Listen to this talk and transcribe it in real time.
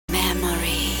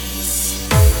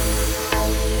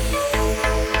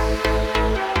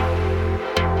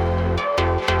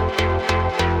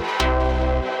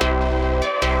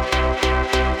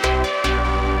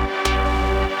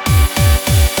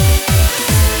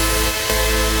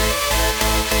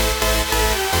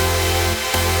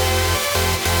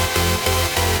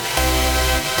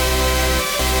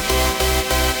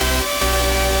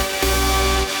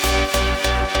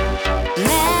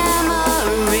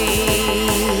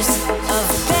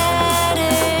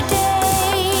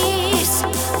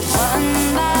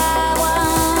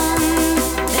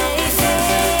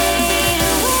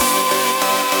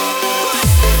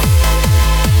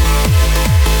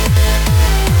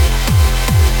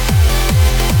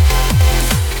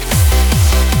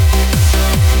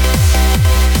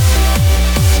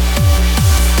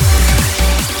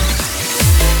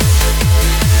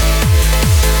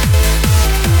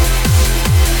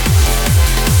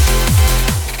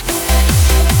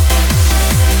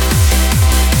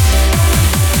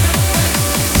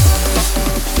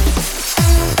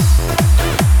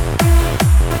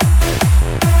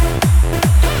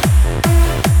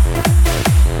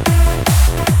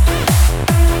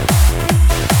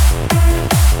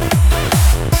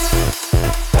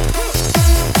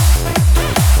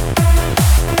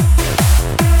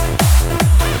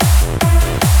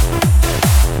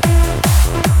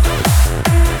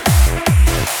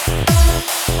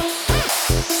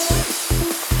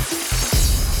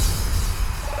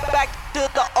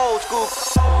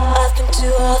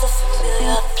all the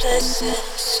familiar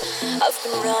places. I've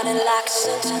been running like a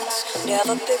sentence,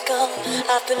 never begun.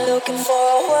 I've been looking for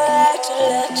a way to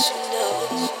let you know.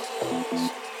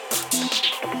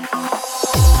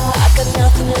 I got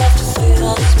nothing left to fill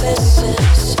all the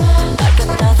spaces. I got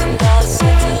nothing but a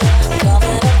center,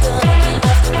 coming and gone.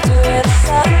 I've been doing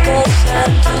circles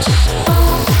and the show.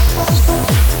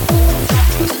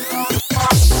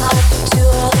 I've been to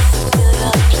all the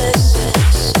familiar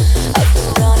places. I've been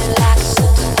running like a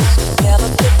sentence, never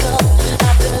begun.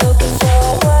 I've been looking for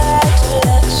a way to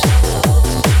let you know.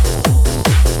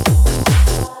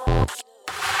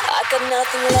 I got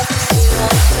nothing left to fill all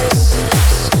the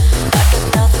spaces. I got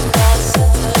nothing but a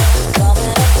center,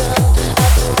 coming and gone.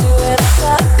 I've been doing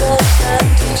circles and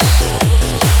the show.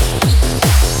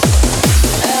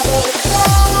 Every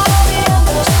cloud in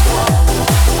the sky,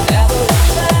 every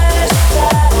place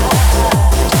that I hide.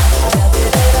 Tell me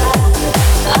that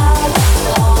I was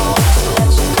wrong to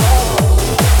let you go.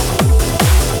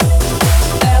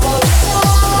 Every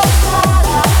song that I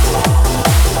write,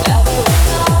 every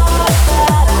thought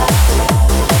that I think.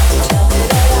 Tell me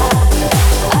that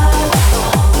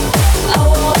I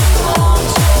was wrong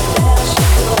to let you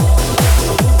go.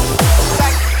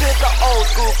 Back to the old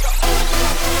school.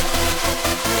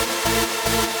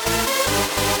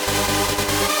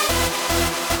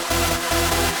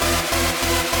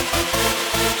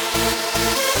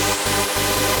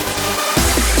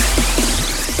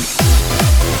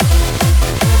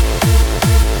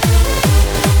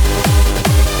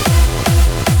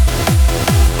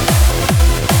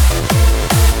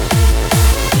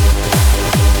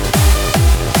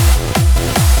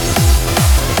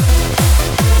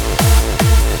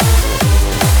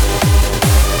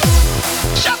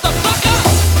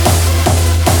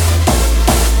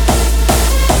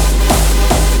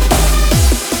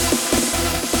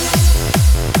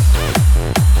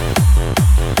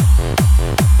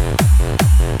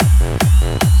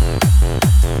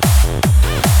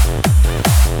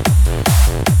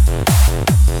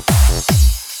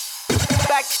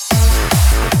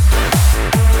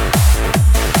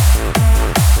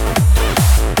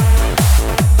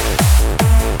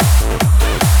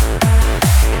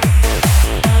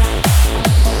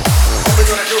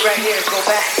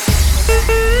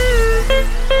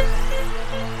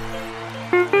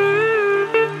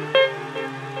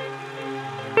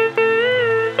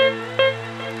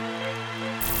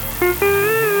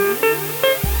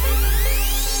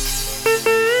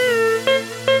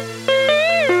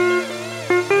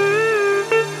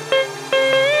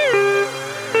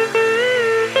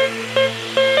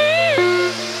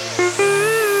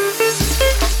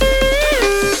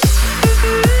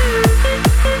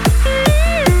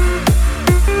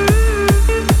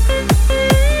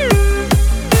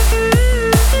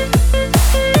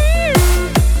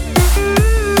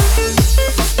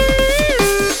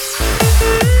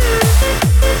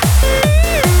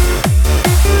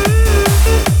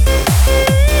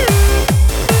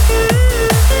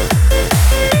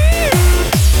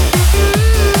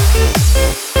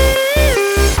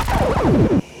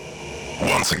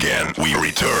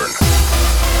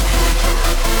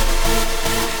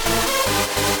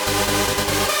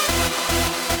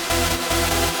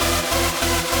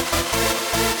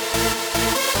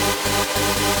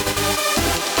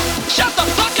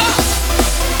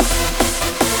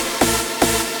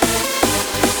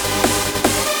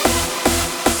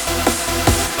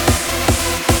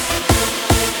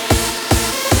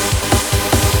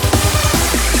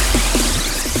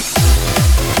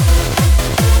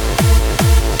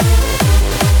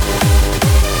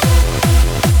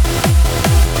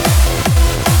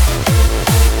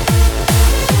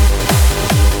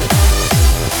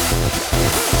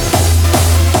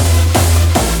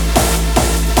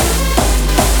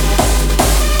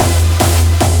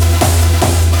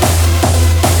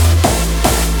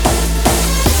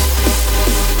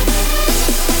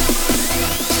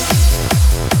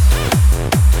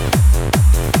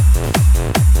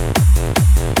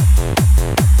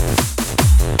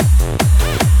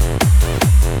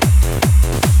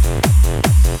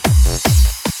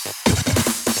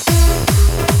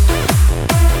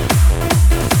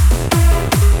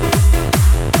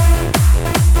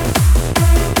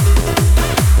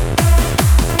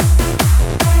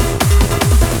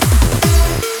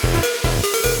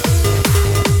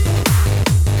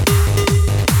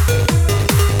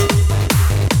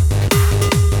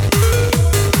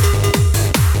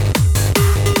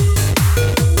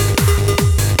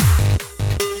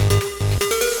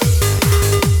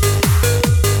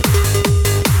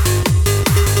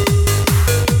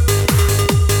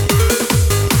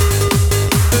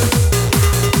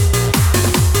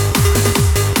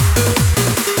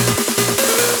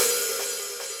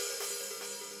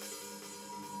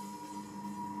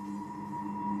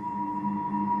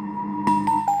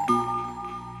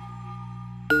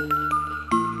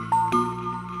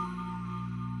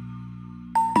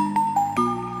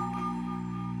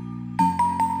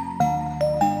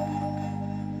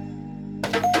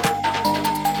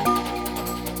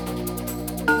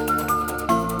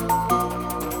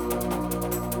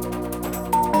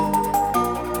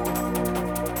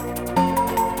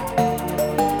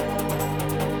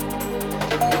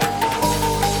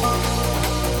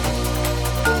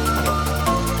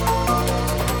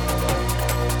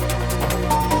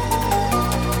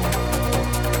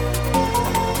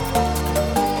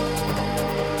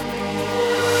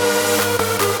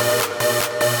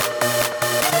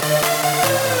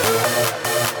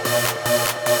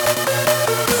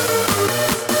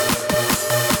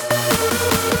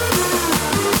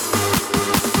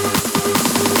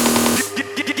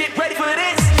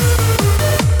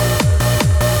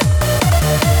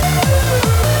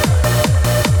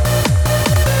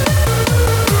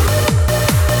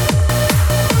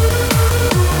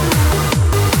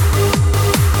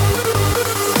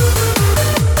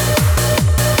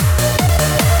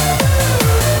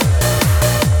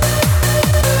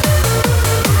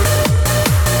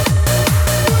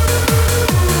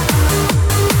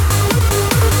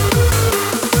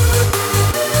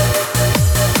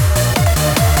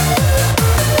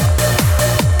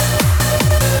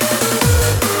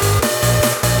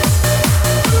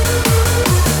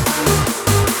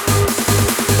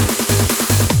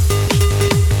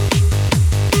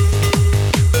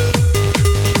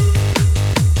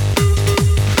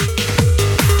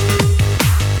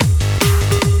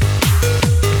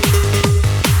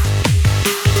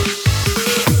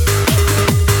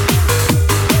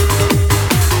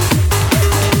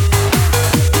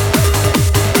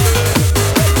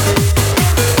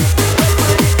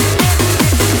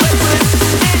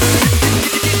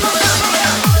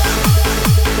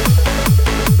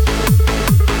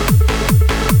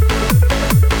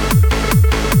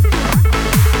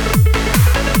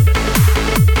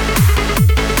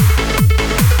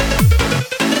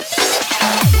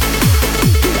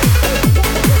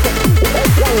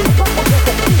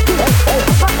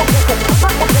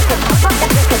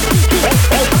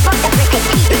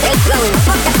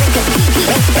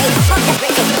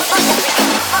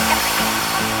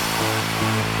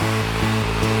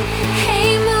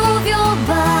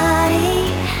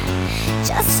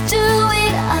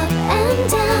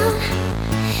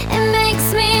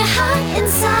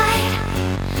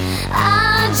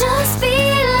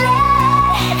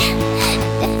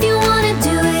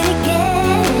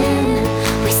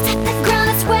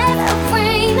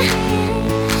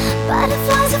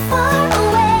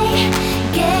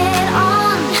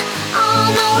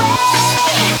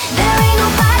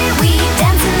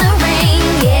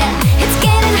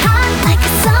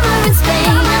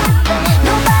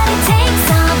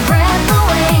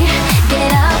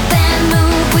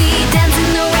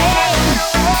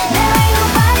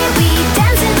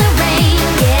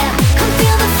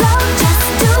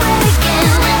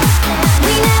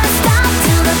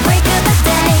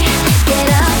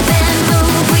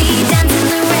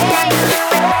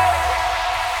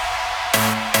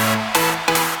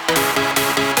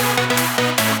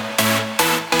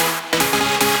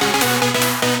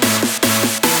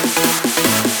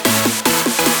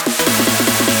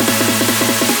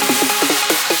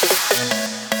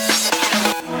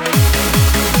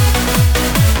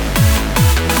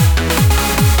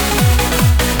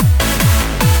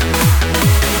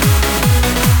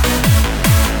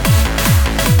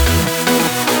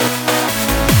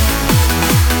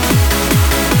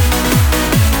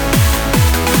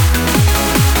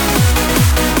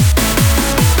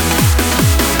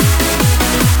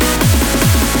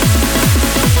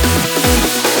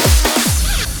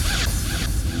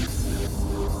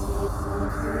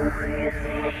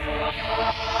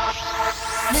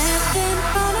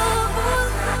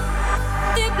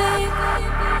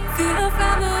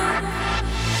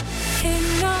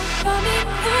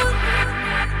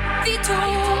 de to.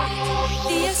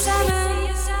 Vi er sammen.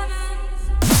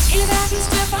 Hele verden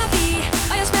styr forbi.